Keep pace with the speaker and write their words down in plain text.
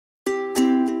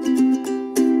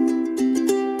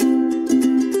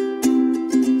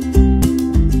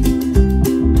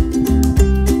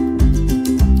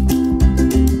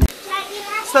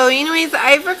So anyways,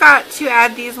 I forgot to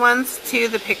add these ones to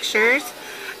the pictures.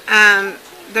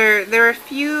 There were a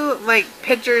few like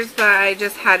pictures that I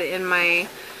just had in my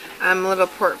little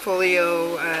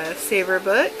portfolio saver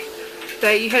book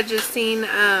that you had just seen,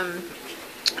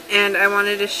 and I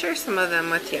wanted to share some of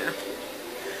them with you.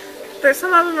 But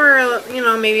some of them are, you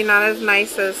know, maybe not as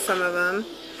nice as some of them.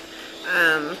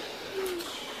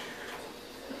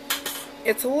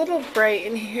 It's a little bright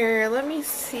in here. Let me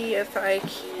see if I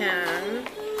can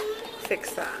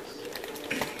fix that.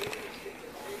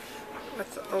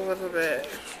 That's a little bit,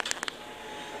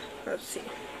 let's see.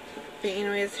 But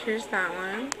anyways, here's that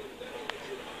one.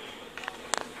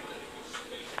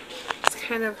 It's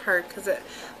kind of hard because it,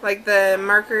 like the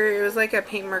marker, it was like a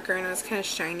paint marker and it was kind of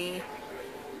shiny.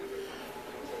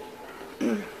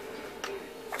 Let's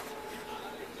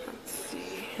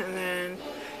see. And then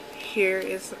here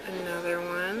is another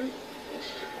one.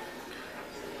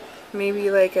 Maybe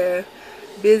like a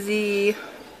busy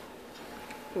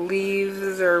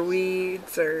leaves or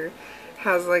weeds, or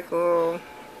has like little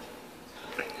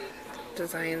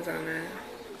designs on it.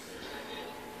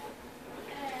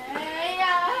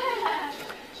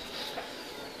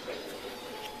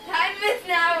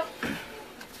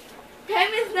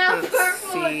 Time is now Let's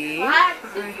purple see. and black.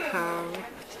 I have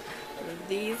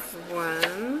these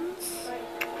ones.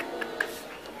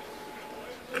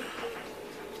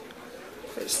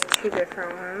 There's two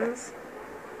different ones.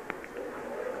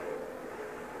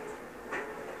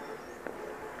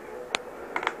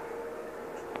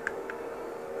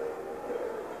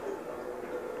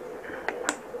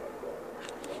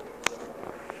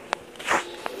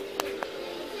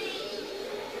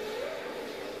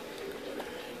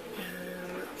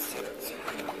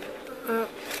 Up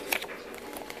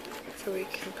so we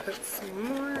can put some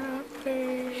more up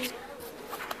there.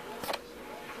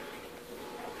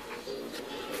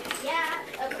 Yeah,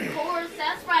 of course,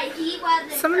 that's right. He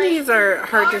wasn't. Some of these are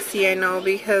hard to see, I know,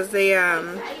 because they're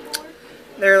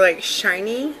like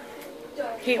shiny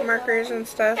paint markers and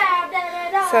stuff,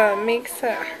 so it makes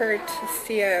it hard to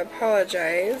see. I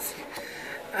apologize.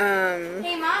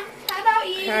 Hey Mom, how about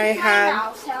you use I my have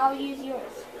mouse? I'll use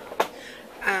yours.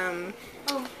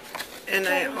 Oh. And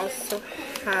I also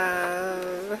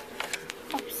have,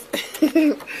 oops,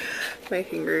 my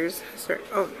fingers, sorry,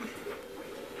 oh,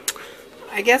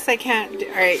 I guess I can't do,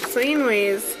 alright, so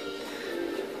anyways,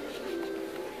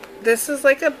 this is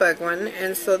like a bug one,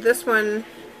 and so this one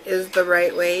is the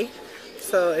right way,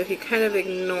 so if you kind of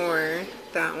ignore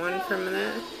that one for a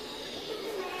minute.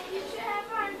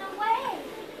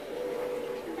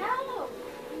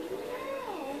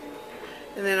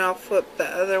 And then I'll flip the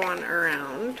other one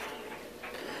around.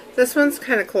 This one's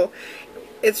kind of cool.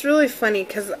 It's really funny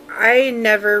because I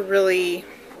never really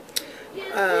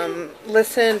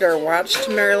listened or watched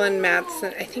Marilyn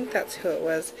Manson. I think that's who it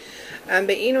was. But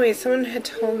anyway, someone had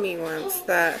told me once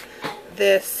that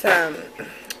this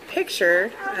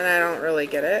picture, and I don't really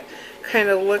get it, kind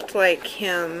of looked like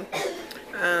him,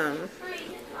 I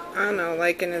don't know,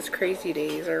 like in his crazy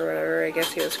days or whatever. I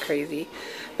guess he was crazy.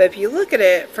 But if you look at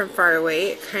it from far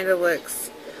away, it kind of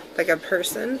looks like a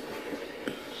person.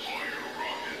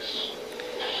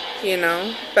 You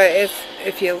know, but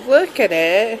if you look at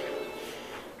it,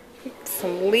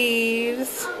 some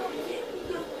leaves,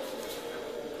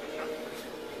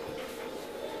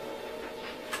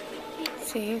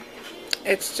 see,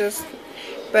 it's just,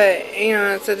 but you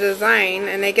know, it's a design,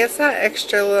 and I guess that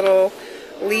extra little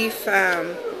leaf,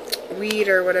 weed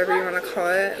or whatever you want to call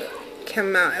it,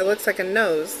 come out. It looks like a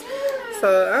nose,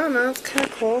 so I don't know, it's kind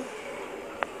of cool.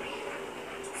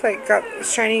 It's like got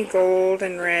shiny gold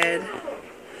and red.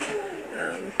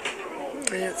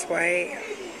 And it's white,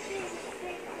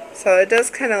 so it does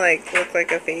kind of like look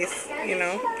like a face, you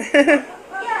know.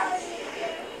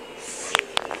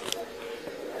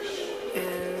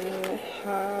 And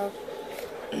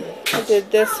I did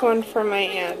this one for my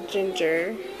Aunt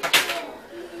Ginger.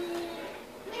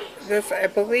 This, I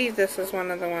believe this is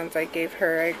one of the ones I gave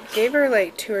her. I gave her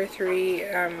like 2 or 3,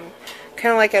 kind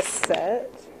of like a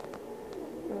set.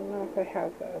 I don't know if I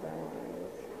have the other one.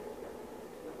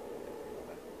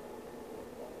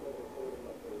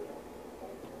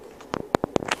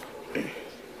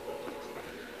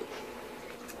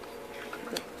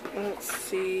 Let's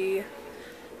see,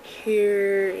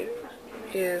 here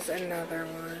is another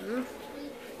one.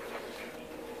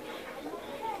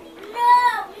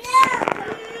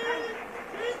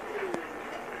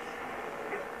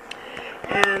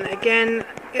 And again,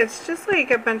 it's just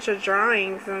like a bunch of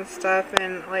drawings and stuff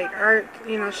and like art,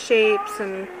 you know, shapes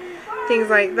and things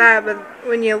like that. But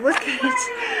when you look at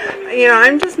it, you know,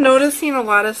 I'm just noticing a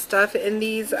lot of stuff in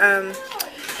these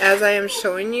as I am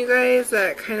showing you guys,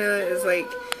 that kind of is like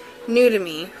new to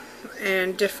me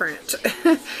and different.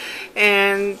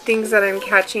 And things that I'm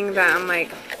catching that I'm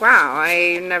like, wow,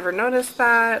 I never noticed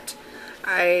that.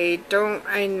 I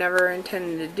never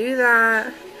intended to do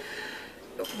that.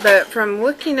 But from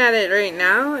looking at it right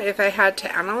now, if I had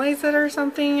to analyze it or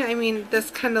something, I mean, this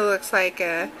kind of looks like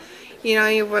a, you know,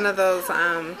 you have one of those,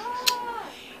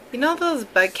 you know those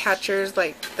bug catchers,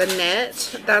 like the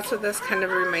net? That's what this kind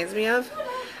of reminds me of.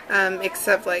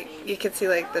 Except like you can see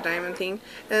like the diamond thing.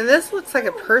 And this looks like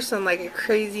a person, like a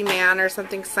crazy man or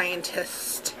something,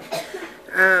 scientist.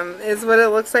 Is what it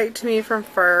looks like to me from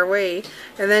far away.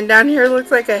 And then down here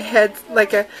looks like a head,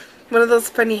 like a one of those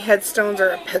funny headstones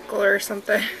or a pickle or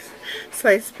something.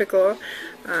 Sliced pickle.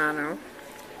 I don't know.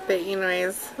 But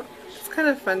anyways, it's kind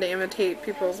of fun to imitate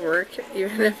people's work,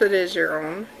 even if it is your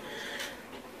own.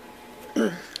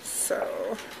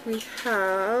 So we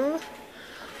have,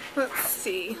 let's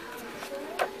see,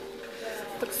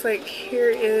 looks like here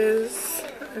is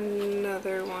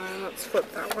another one. Let's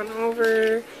flip that one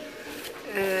over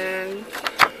and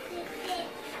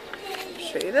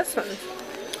show you this one.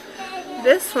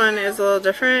 This one is a little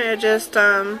different. It just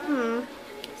something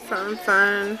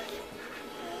fun.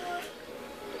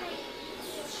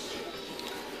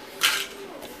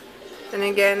 And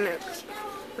again,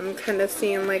 I'm kind of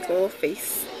seeing like a little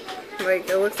face. Like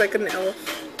it looks like an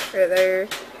elf right there.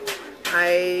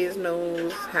 Eyes,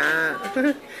 nose,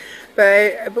 hat.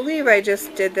 But I believe I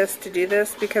just did this to do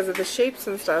this because of the shapes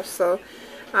and stuff. So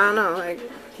I don't know. Like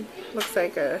looks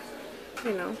like a,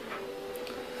 you know.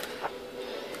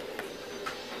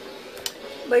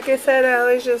 Like I said, I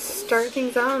always just start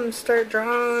things out and start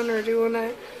drawing or doing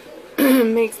what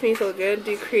makes me feel good.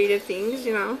 Do creative things,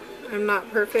 you know. I'm not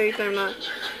perfect. I'm not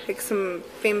like some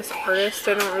famous artist.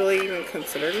 I don't really even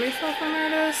consider myself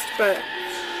an artist, but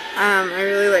I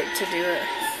really like to do it.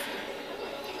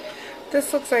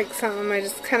 This looks like something I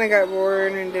just kind of got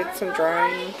bored and did some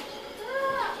drawing.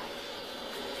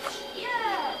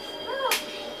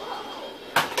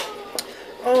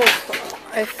 Oh,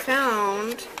 I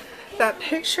found that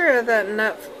picture of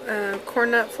that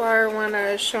corn nut flower one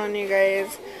I was showing you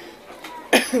guys.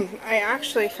 I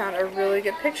actually found a really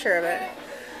good picture of it.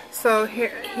 So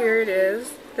here it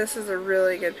is. This is a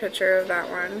really good picture of that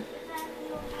one.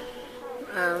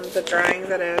 The drawing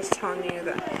that I was telling you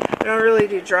that I don't really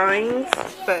do drawings,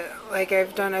 but like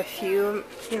I've done a few,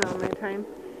 you know, in my time.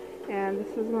 And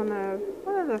this is one of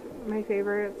my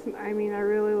favorites. I mean, I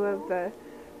really love the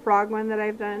frog one that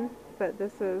I've done, but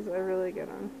this is a really good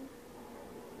one.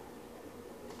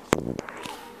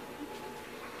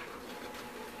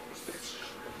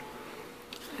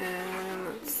 And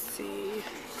let's see,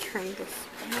 turn this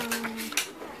on.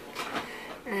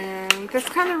 And this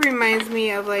kind of reminds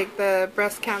me of like the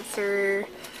breast cancer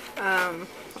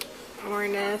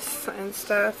awareness and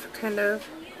stuff, kind of.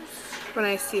 When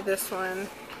I see this one,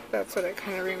 that's what it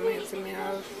kind of reminds me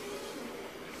of.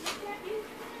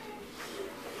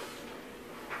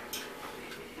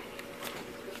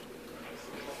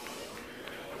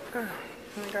 Oh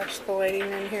my gosh, the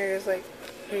lighting in here is like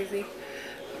crazy.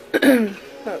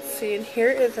 Let's see, and here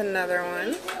is another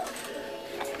one.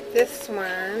 This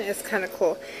one is kind of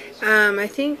cool. I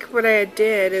think what I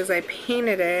did is I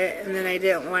painted it, and then I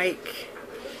didn't like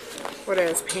what I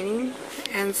was painting,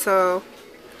 and so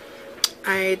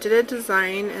I did a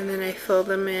design, and then I filled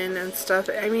them in and stuff.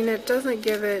 I mean, it doesn't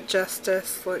give it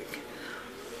justice. Like,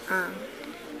 oh,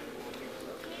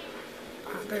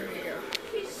 there we go.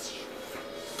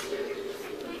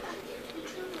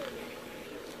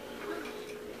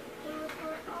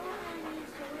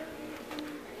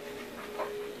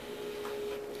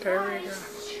 There we go.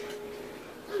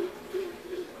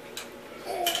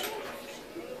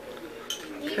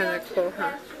 Kind of cool,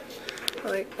 huh? I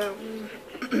like that one.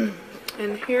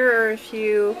 And here are a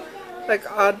few like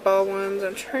oddball ones.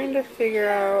 I'm trying to figure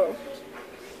out.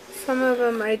 Some of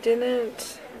them I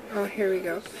didn't. Oh, here we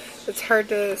go. It's hard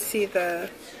to see the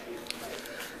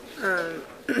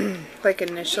like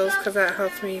initials because that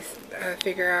helps me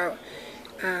figure out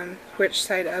which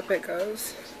side up it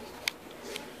goes.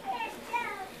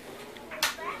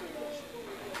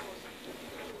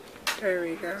 There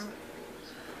we go.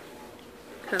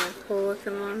 Kind of cool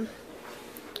looking one.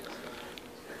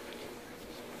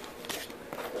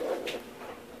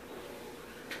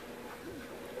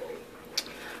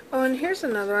 Oh, and here's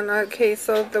another one. Okay,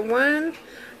 so the one,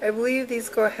 I believe these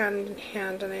go hand in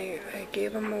hand, and I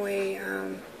gave them away.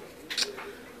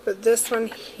 But this one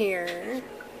here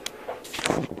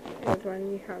is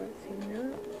one you haven't seen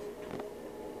yet.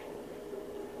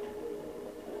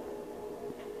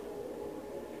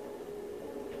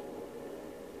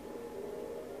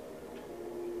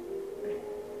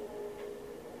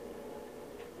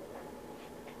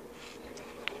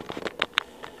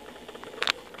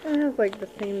 It has like the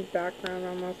same background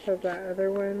almost as that other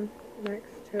one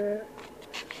next to it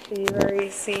that you've already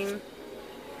seen.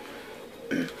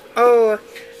 Oh,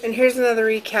 and here's another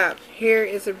recap. Here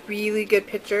is a really good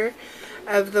picture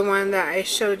of the one that I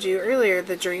showed you earlier,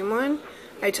 the dream one.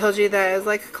 I told you that it was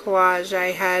like a collage.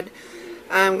 I had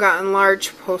gotten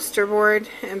large poster board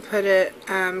and put it,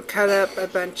 cut up a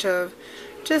bunch of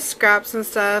just scraps and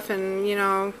stuff, and you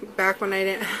know, back when I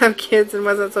didn't have kids and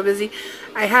wasn't so busy,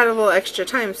 I had a little extra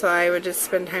time, so I would just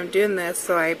spend time doing this.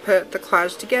 So I put the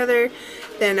collage together,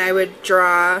 then I would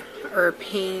draw or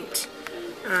paint,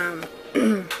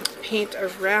 paint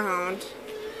around,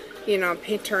 you know,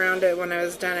 paint around it. When I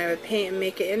was done, I would paint and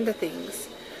make it into things.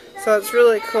 So it's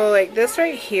really cool. Like this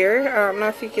right here, I don't know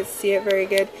if you can see it very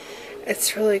good.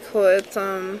 It's really cool. It's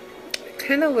it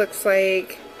kind of looks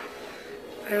like,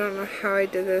 I don't know how I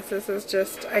did this. This is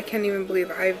just, I can't even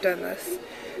believe I've done this.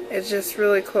 It's just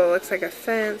really cool. It looks like a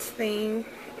fence thing.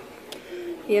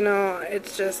 You know,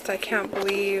 it's just, I can't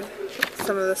believe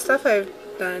some of the stuff I've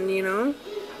done, you know.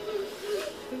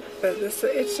 But this,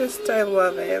 it's just, I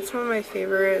love it. It's one of my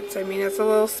favorites. I mean, it's a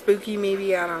little spooky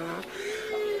maybe, I don't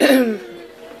know.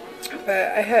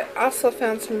 But I had also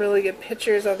found some really good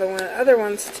pictures of the other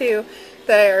ones too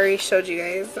that I already showed you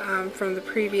guys from the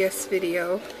previous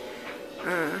video.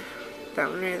 That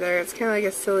one right there. It's kind of like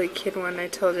a silly kid one. I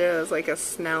told you it was like a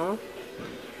Snell.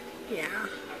 Yeah.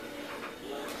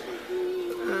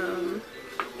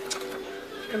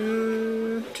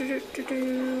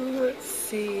 Let's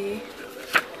see.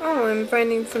 Oh, I'm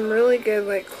finding some really good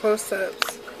like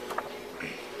close-ups.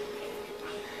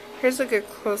 Here's a good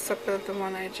close-up of the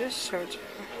one I just showed you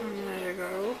a minute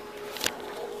ago.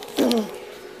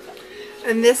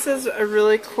 And this is a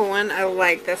really cool one. I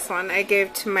like this one. I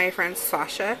gave to my friend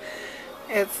Sasha.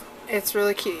 It's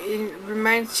really cute. It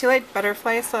reminds, she liked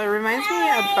butterflies, so it reminds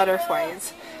me of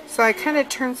butterflies. So I kind of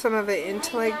turned some of it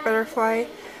into like butterfly.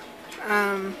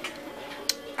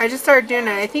 I just started doing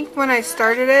it. I think when I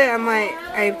started it, I'm like,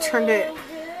 I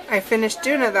finished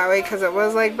doing it that way because it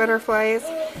was like butterflies.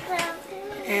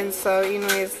 And so,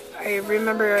 anyways, I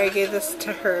remember I gave this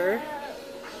to her.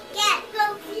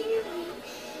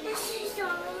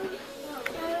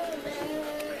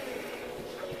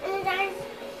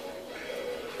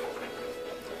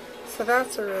 So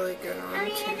that's a really good one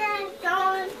too.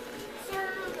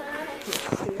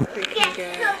 Let's see if we can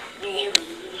get.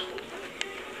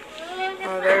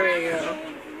 Oh, there we go.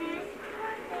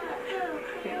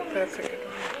 Yeah, that's a good one.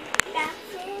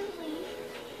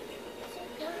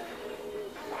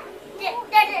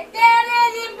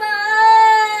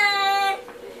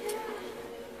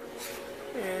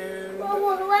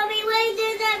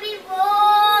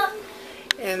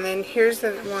 And then here's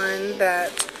the one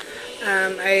that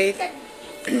I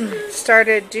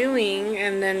started doing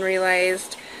and then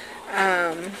realized,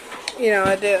 you know,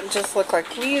 it didn't just look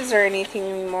like leaves or anything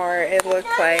anymore. It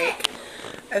looked like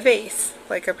a vase,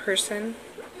 like a person.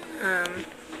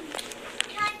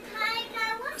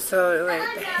 So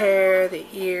like the hair, the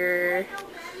ear,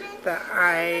 the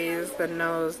eyes, the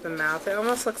nose, the mouth. It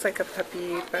almost looks like a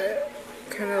puppy, but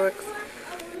kind of looks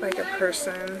like a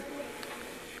person.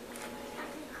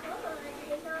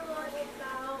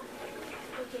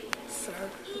 So.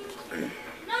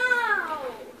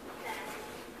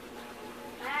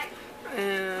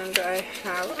 And I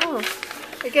have, oh,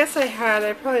 I guess I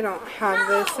probably don't have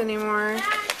this anymore,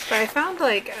 but I found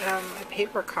like a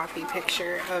paper copy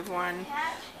picture of one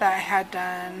that I had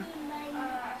done.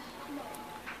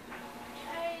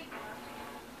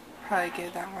 Probably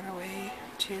give that one away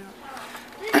too.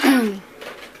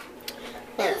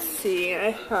 Let's see,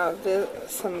 I have a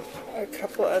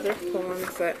couple other cool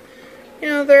ones that, you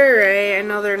know, they're alright. I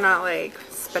know they're not like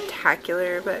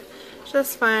spectacular, but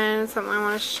just fun, something I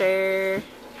want to share.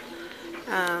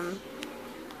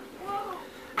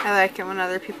 I like it when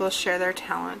other people share their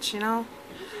talents, you know,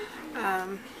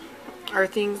 or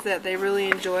things that they really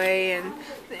enjoy, and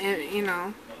you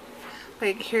know,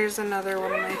 like here's another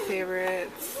one of my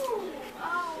favorites.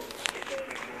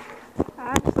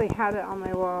 I actually had it on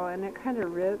my wall and it kind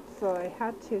of ripped, so I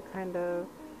had to kind of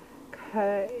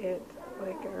cut it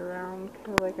like around,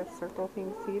 kind of like a circle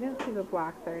thing, so you didn't see the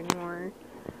black there anymore.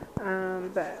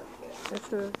 But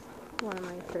this is one of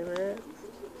my favorites.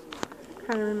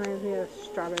 Kind of reminds me of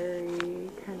strawberry,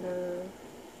 kind of.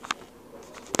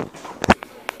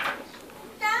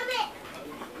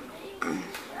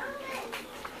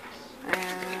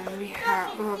 And we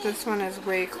have, oh, this one is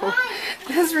way cool.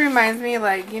 This reminds me,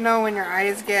 like, you know, when your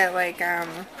eyes get like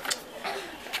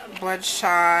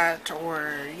bloodshot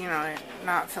or, you know,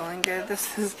 not feeling good.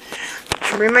 This is,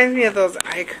 it reminds me of those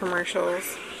eye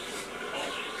commercials.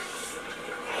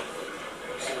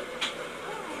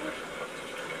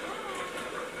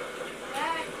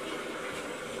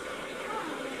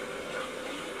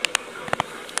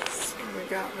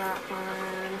 that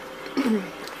one.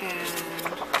 And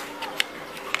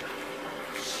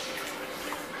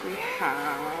we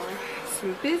have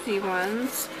some busy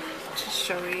ones to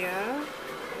show you.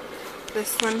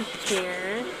 This one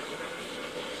here.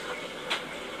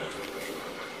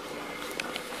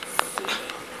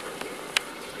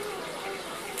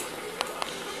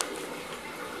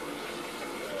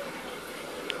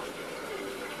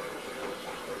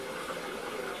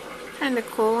 Kind of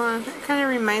cool. It kind of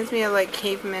reminds me of like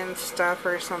caveman stuff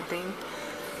or something.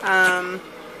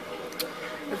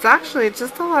 It's actually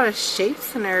just a lot of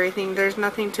shapes and everything. There's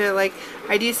nothing to like.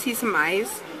 I do see some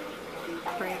eyes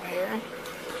right there.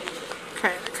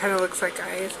 Kind of looks like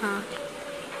eyes, huh?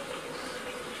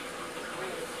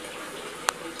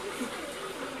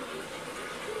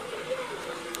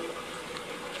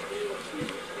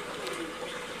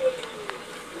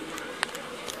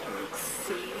 Let's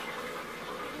see.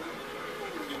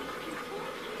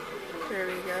 There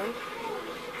we go.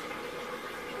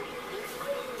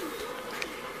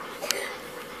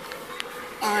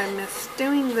 Oh, I miss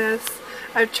doing this.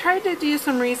 I've tried to do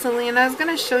some recently and I was going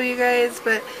to show you guys,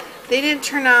 but they didn't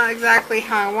turn out exactly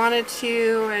how I wanted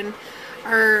to, and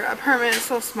our apartment is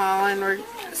so small, and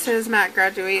as soon as Matt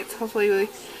graduates, hopefully we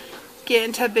get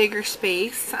into a bigger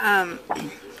space.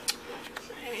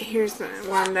 Here's the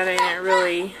one that I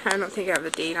don't think I have the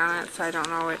date on it, so I don't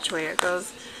know which way it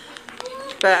goes.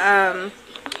 But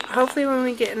hopefully when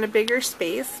we get in a bigger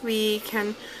space, we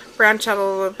can branch out a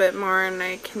little bit more, and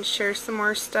I can share some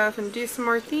more stuff and do some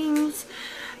more things.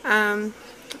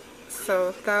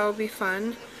 So that will be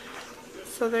fun.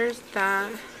 So there's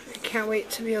that. I can't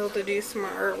wait to be able to do some more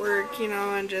artwork, you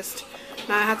know, and just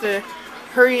not have to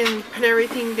hurry and put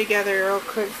everything together real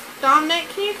quick. Dominic,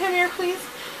 can you come here, please?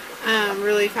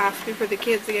 Really fast before the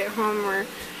kids get home, or,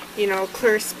 you know,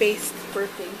 clear space for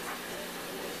things.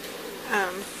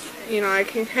 You know, I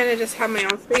can kind of just have my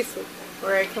own space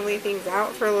where I can leave things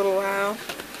out for a little while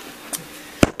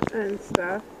and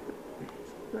stuff.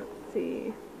 Let's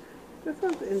see. This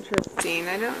one's interesting.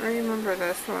 I don't remember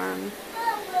this one.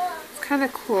 It's kind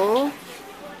of cool.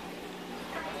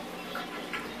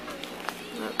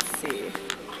 Let's see.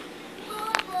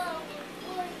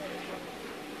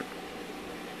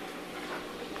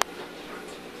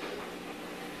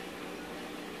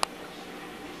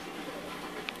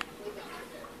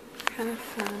 Kind of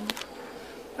fun.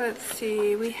 Let's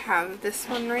see. We have this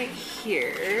one right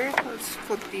here. Let's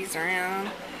flip these around.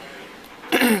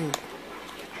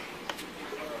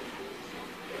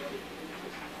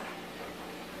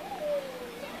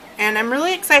 And I'm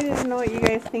really excited to know what you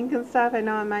guys think and stuff. I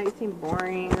know it might seem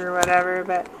boring or whatever,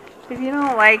 but if you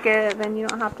don't like it, then you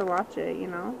don't have to watch it, you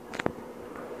know?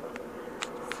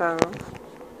 So,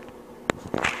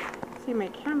 see, my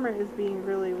camera is being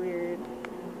really weird.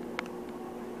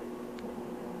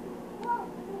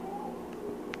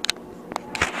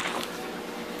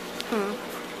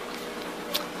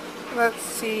 Let's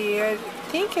see, I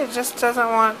think it just doesn't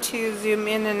want to zoom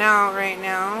in and out right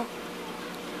now.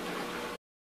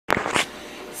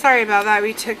 Sorry about that,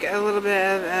 we took a little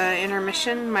bit of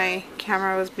intermission. My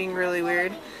camera was being really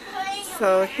weird.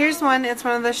 So here's one, it's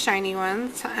one of the shiny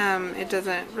ones. It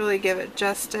doesn't really give it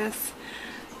justice.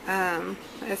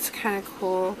 It's kind of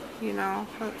cool, you know.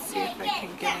 Let's see if I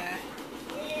can get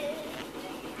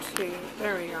it.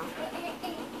 There we go.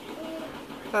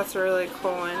 That's a really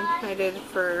cool one. I did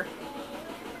for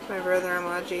my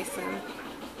brother-in-law, Jason.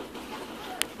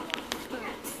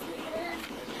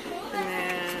 And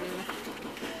then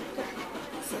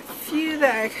there's a few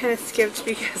that I kind of skipped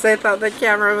because I thought the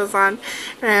camera was on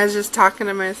and I was just talking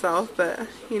to myself. But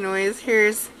anyways,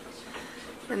 here's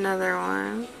another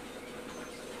one.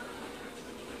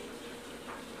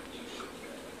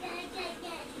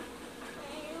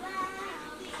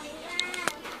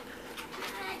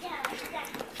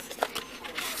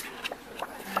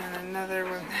 Another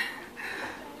one.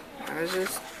 I was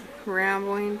just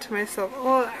rambling to myself.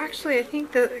 Well, actually, I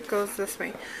think that it goes this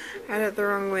way. I had it the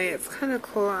wrong way. It's kind of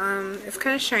cool. It's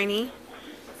kind of shiny.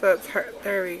 So it's hard.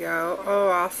 There we go. Oh,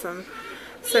 awesome.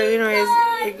 So, anyways,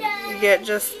 you get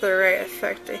just the right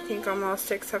effect, I think, almost,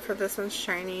 except for this one's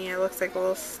shiny. It looks like a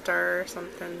little star or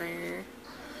something there.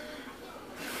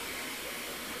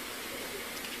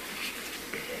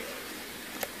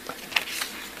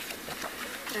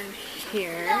 And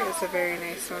here is a very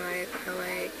nice one I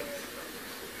like.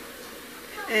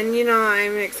 And you know,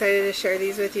 I'm excited to share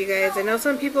these with you guys. I know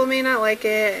some people may not like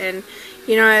it, and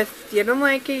you know, if you don't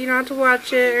like it, you don't have to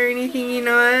watch it or anything, you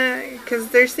know, because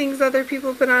there's things other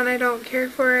people put on I don't care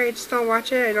for. I just don't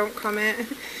watch it, I don't comment.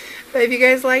 But if you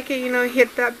guys like it, you know,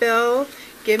 hit that bell,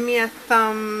 give me a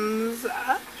thumbs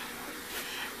up,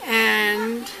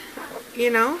 and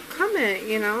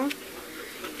comment,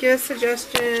 give us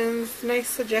suggestions, nice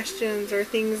suggestions, or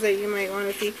things that you might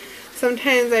want to see.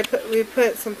 Sometimes we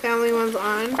put some family ones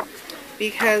on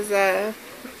because I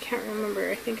can't remember.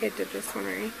 I think I did this one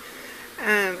already.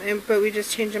 But we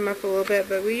just change them up a little bit.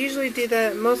 But we usually do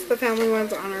that, most of the family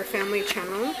ones on our family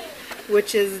channel,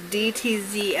 which is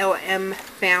DTZLM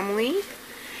Family.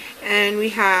 And we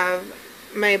have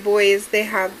my boys, they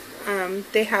have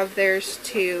theirs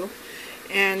too.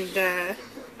 And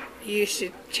you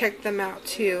should check them out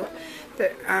too.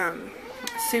 The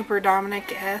Super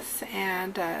Dominic S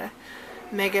and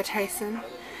Mega Tyson.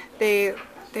 They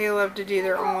love to do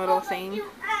their own little thing.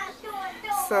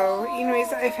 So,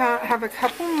 anyways, I have a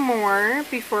couple more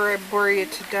before I bore you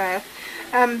to death.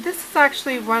 This is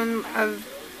actually one of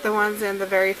the ones in the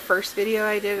very first video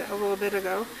I did a little bit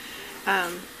ago.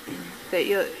 That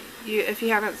if you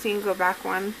haven't seen, go back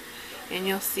one and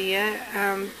you'll see it.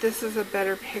 This is a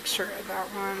better picture of that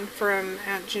one from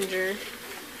Aunt Ginger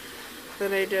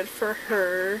that I did for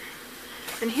her.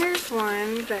 And here's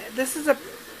one that this is a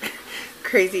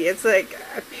crazy. It's like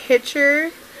a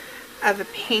picture of a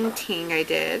painting I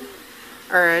did,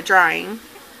 or a drawing,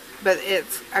 but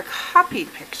it's a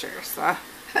copied picture, so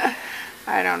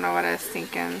I don't know what I was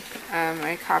thinking.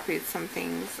 I copied some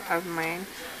things of mine,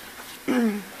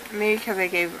 maybe because I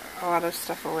gave a lot of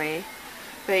stuff away.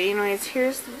 But anyways,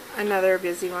 here's another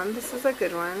busy one. This is a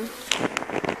good one.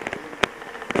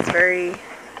 It's very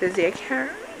busy.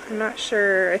 I'm not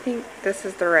sure. I think this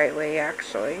is the right way,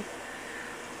 actually.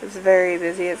 It's very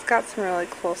busy. It's got some really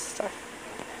cool stuff.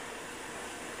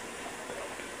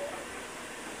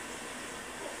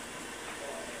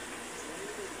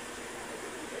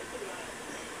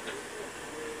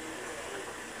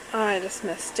 Oh, I just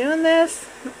missed doing this.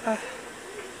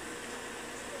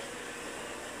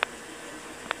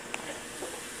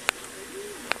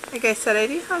 Like I said, I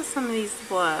do have some of these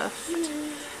left,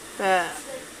 but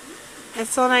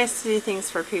it's so nice to do things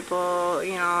for people,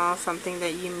 something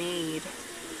that you made.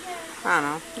 I don't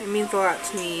know, it means a lot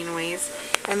to me anyways.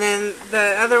 And then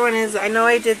the other one is, I know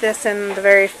I did this in the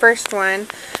very first one.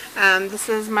 This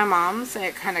is my mom's.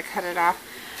 I kind of cut it off.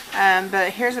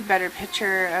 But here's a better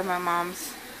picture of my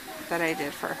mom's that I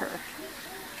did for her.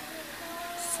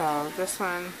 So this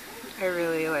one, I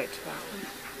really liked that one.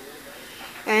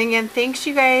 And again, thanks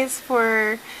you guys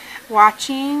for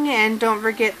watching, and don't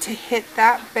forget to hit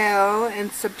that bell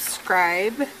and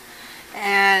subscribe.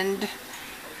 And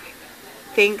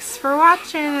thanks for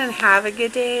watching, and have a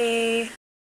good day.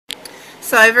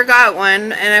 So I forgot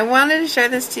one, and I wanted to share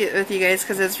this with you guys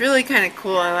because it's really kind of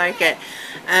cool. I like it.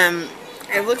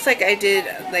 It looks like I did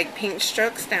like paint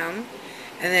strokes down,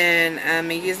 and then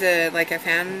I used a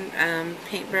fan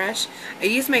paintbrush. I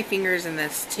used my fingers in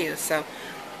this too, so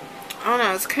I don't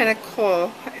know, it's kind of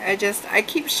cool. I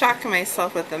keep shocking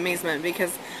myself with amazement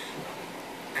because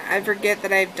I forget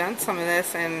that I've done some of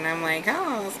this, and I'm like,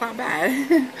 oh, it's not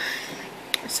bad.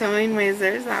 So anyways,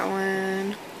 there's that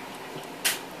one.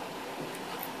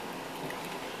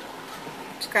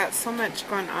 It's got so much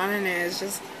going on in it. It's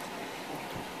just,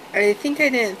 I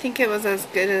didn't think it was as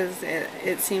good as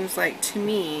it seems like to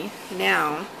me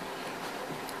now.